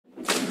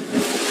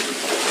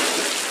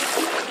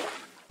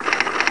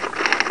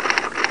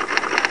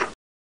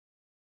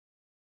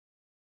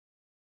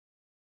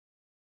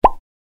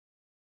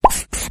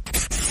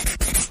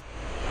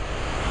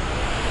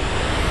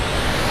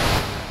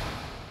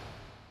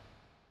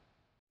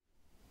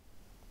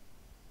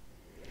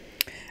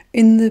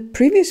In the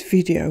previous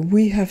video,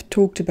 we have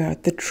talked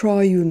about the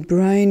triune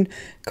brain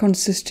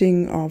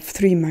consisting of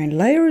three main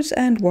layers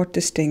and what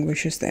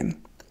distinguishes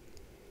them.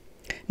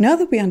 Now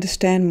that we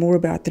understand more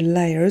about the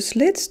layers,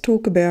 let's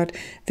talk about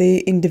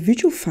their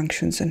individual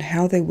functions and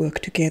how they work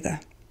together.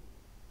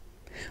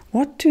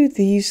 What do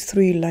these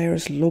three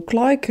layers look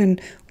like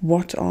and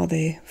what are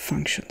their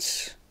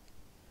functions?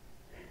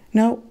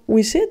 Now,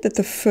 we said that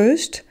the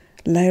first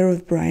layer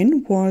of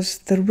brain was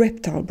the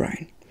reptile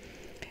brain.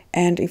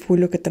 And if we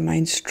look at the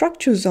main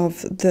structures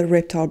of the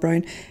reptile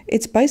brain,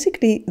 it's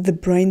basically the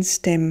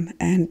brainstem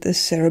and the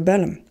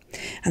cerebellum.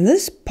 And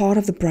this part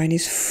of the brain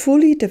is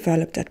fully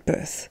developed at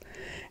birth.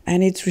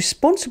 And it's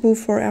responsible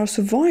for our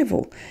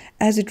survival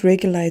as it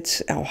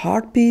regulates our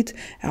heartbeat,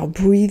 our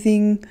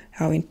breathing,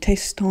 our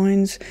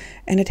intestines,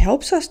 and it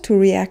helps us to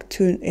react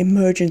to an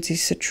emergency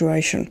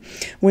situation.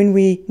 When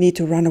we need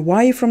to run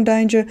away from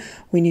danger,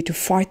 we need to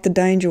fight the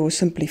danger or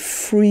simply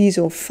freeze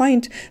or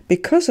faint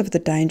because of the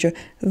danger,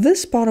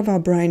 this part of our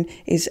brain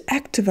is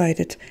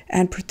activated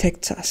and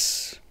protects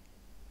us.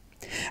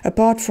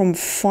 Apart from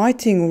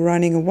fighting or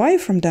running away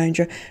from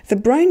danger, the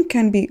brain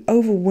can be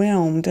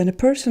overwhelmed and a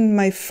person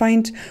may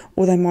faint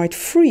or they might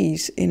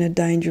freeze in a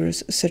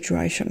dangerous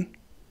situation.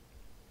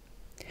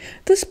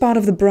 This part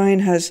of the brain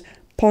has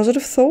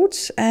positive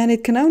thoughts and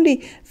it can only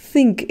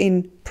think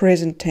in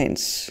present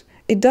tense.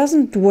 It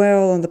doesn't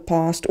dwell on the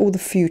past or the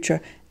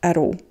future at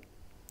all.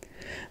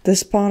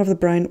 This part of the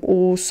brain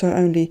also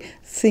only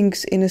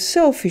thinks in a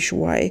selfish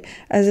way,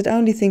 as it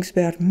only thinks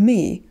about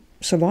me,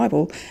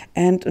 survival,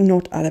 and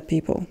not other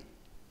people.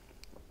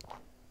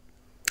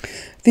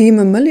 The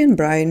mammalian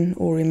brain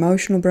or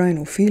emotional brain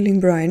or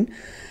feeling brain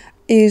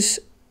is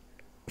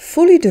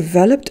fully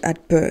developed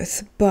at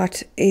birth,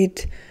 but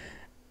it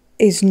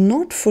is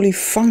not fully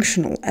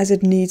functional as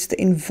it needs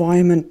the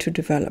environment to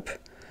develop.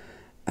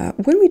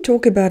 When we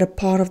talk about a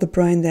part of the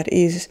brain that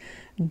is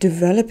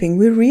developing,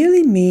 we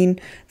really mean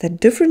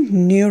that different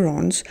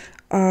neurons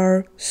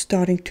are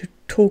starting to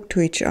talk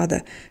to each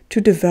other, to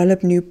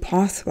develop new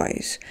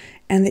pathways,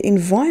 and the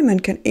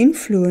environment can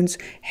influence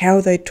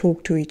how they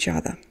talk to each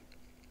other.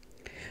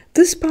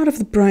 This part of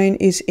the brain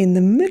is in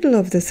the middle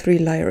of the three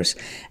layers,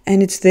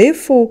 and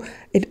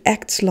it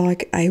acts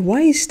like a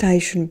way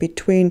station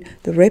between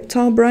the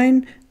reptile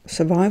brain,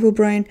 survival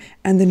brain,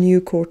 and the new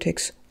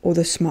cortex or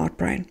the smart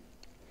brain.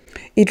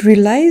 It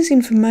relays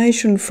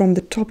information from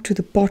the top to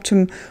the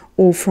bottom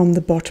or from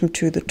the bottom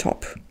to the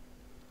top.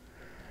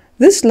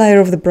 This layer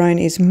of the brain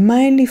is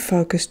mainly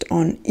focused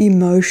on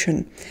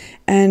emotion.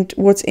 And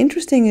what's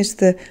interesting is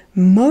the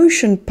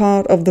motion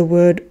part of the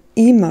word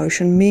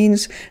emotion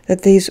means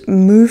that there's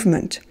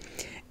movement.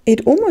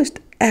 It almost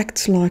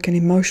acts like an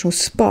emotional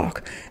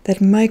spark that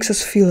makes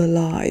us feel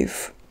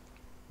alive.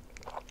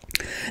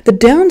 The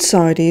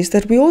downside is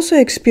that we also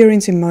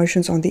experience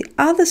emotions on the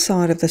other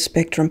side of the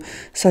spectrum,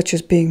 such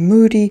as being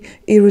moody,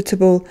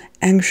 irritable,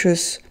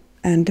 anxious,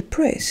 and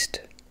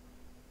depressed.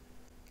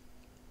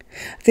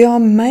 There are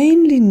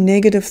mainly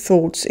negative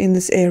thoughts in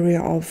this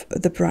area of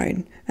the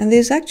brain, and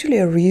there's actually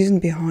a reason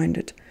behind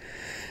it.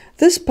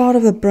 This part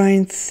of the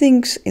brain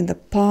thinks in the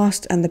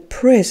past and the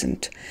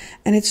present,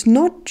 and it's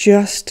not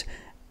just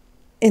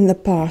in the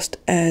past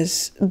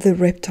as the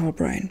reptile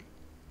brain.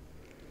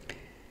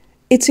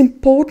 It's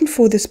important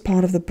for this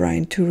part of the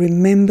brain to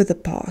remember the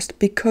past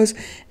because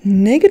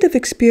negative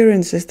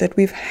experiences that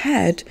we've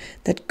had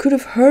that could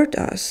have hurt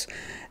us,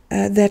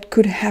 that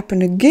could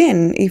happen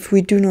again if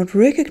we do not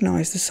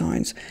recognize the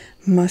signs,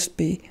 must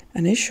be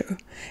an issue.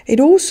 It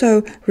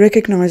also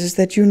recognizes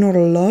that you're not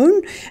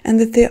alone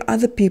and that there are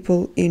other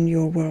people in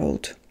your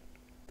world.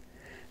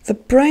 The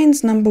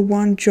brain's number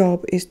one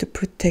job is to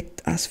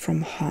protect us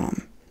from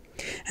harm.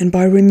 And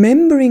by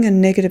remembering a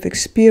negative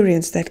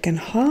experience that can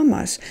harm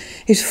us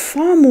is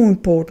far more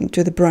important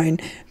to the brain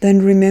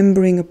than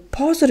remembering a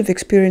positive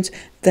experience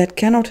that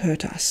cannot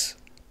hurt us.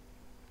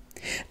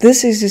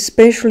 This is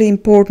especially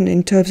important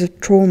in terms of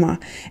trauma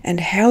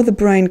and how the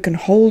brain can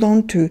hold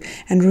on to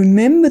and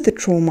remember the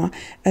trauma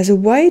as a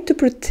way to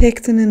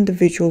protect an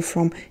individual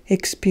from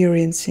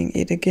experiencing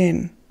it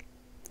again.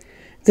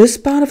 This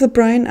part of the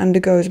brain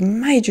undergoes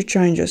major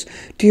changes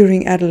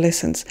during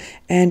adolescence,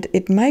 and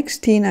it makes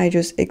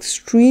teenagers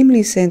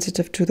extremely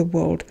sensitive to the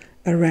world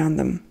around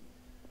them.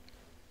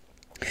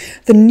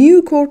 The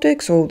new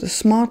cortex, or the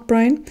smart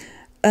brain,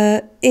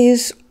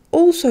 is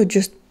also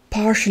just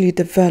partially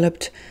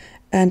developed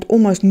and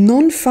almost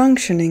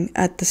non-functioning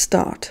at the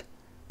start.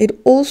 It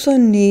also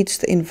needs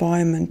the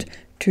environment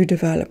to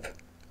develop,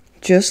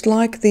 just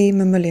like the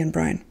mammalian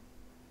brain.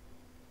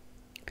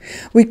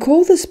 We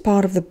call this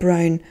part of the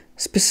brain,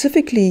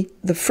 specifically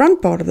the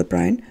front part of the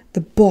brain,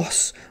 the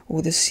boss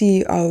or the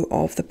CEO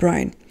of the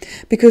brain,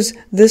 because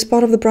this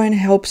part of the brain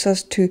helps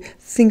us to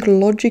think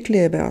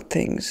logically about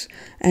things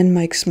and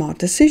make smart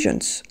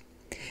decisions.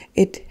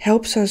 It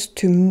helps us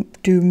to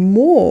do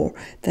more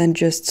than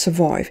just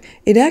survive.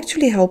 It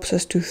actually helps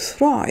us to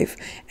thrive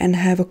and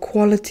have a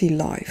quality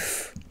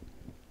life.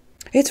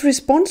 It's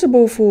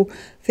responsible for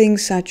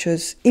things such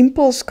as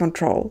impulse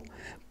control,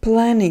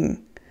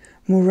 planning,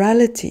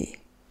 morality,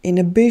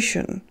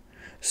 inhibition,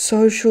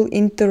 social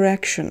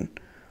interaction,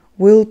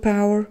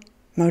 willpower,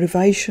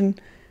 motivation,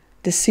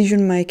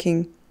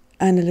 decision-making,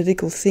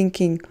 analytical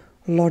thinking,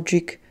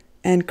 logic,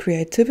 and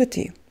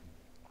creativity.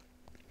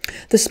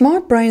 The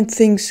smart brain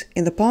thinks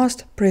in the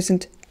past,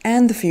 present,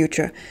 and the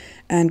future,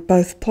 and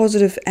both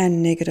positive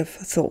and negative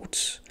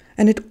thoughts.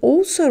 And it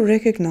also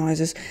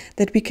recognizes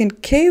that we can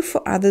care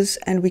for others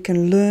and we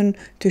can learn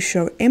to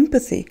show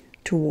empathy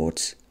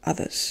towards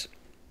others.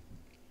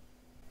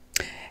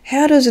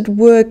 How does it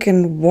work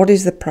and what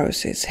is the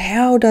process?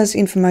 How does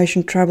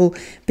information travel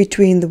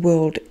between the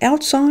world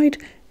outside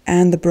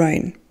and the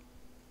brain?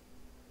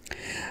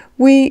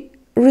 We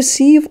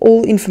receive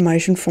all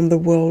information from the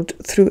world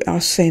through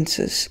our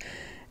senses.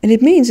 And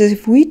it means that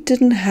if we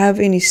didn't have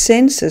any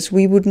senses,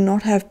 we would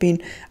not have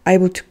been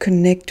able to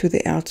connect to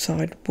the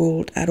outside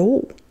world at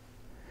all.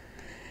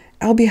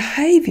 Our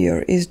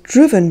behavior is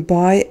driven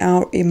by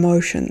our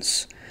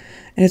emotions.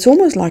 And it's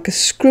almost like a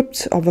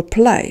script of a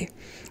play.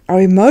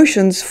 Our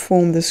emotions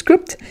form the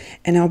script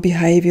and our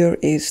behavior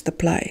is the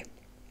play.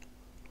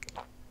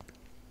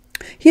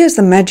 Here's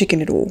the magic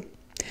in it all.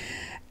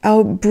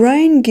 Our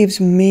brain gives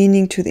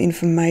meaning to the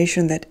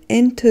information that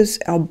enters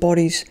our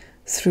bodies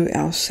through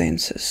our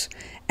senses.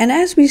 And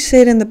as we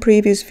said in the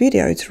previous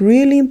video, it's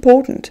really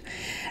important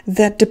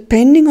that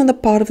depending on the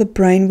part of the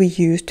brain we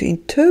use to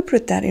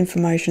interpret that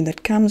information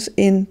that comes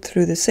in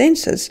through the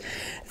senses,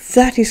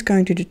 that is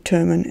going to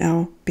determine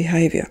our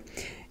behavior.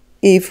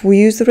 If we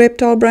use the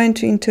reptile brain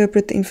to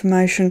interpret the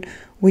information,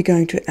 we're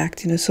going to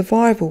act in a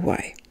survival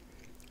way.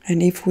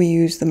 And if we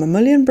use the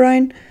mammalian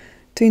brain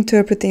to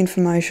interpret the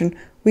information,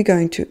 we're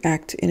going to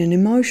act in an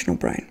emotional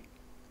brain.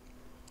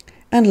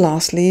 And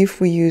lastly,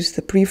 if we use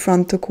the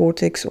prefrontal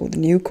cortex or the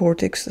new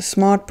cortex, the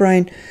smart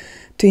brain,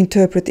 to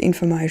interpret the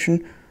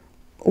information,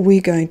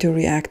 we're going to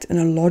react in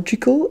a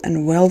logical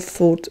and well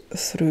thought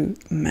through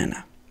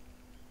manner.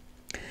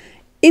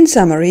 In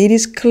summary, it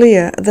is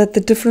clear that the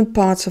different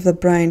parts of the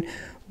brain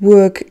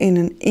work in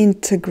an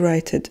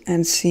integrated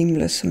and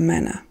seamless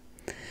manner.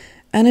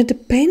 And it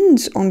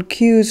depends on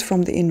cues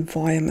from the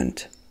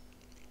environment.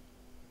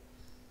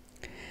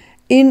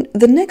 In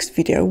the next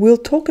video, we'll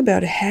talk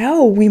about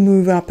how we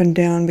move up and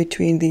down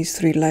between these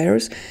three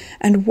layers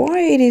and why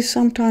it is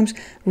sometimes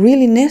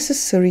really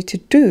necessary to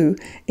do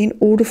in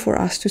order for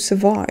us to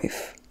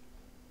survive.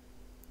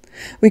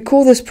 We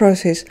call this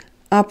process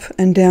up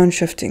and down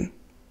shifting.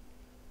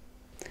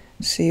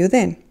 See you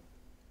then.